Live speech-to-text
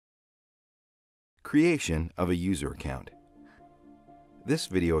Creation of a user account. This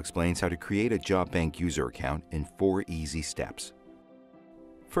video explains how to create a JobBank user account in 4 easy steps.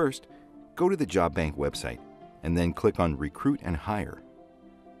 First, go to the JobBank website and then click on Recruit and Hire.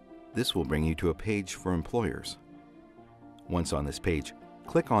 This will bring you to a page for employers. Once on this page,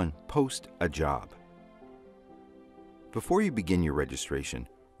 click on Post a Job. Before you begin your registration,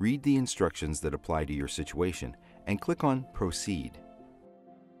 read the instructions that apply to your situation and click on Proceed.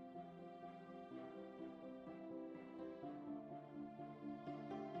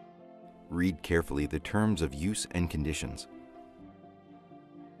 Read carefully the terms of use and conditions.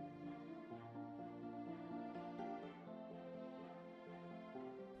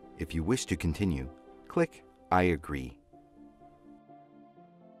 If you wish to continue, click I agree.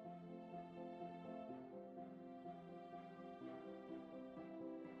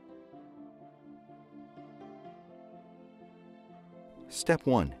 Step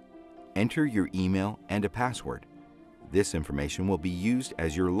 1. Enter your email and a password. This information will be used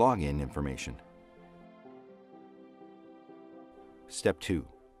as your login information. Step 2.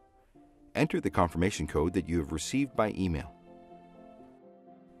 Enter the confirmation code that you have received by email.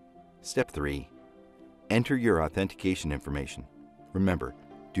 Step 3. Enter your authentication information. Remember,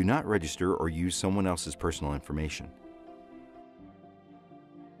 do not register or use someone else's personal information.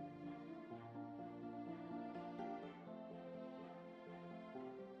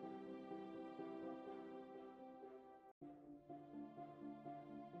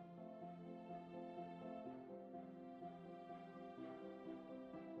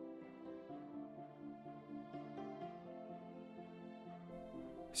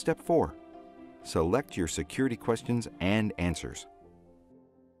 Step 4. Select your security questions and answers.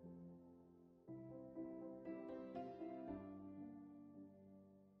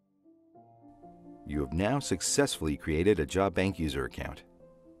 You have now successfully created a JobBank user account.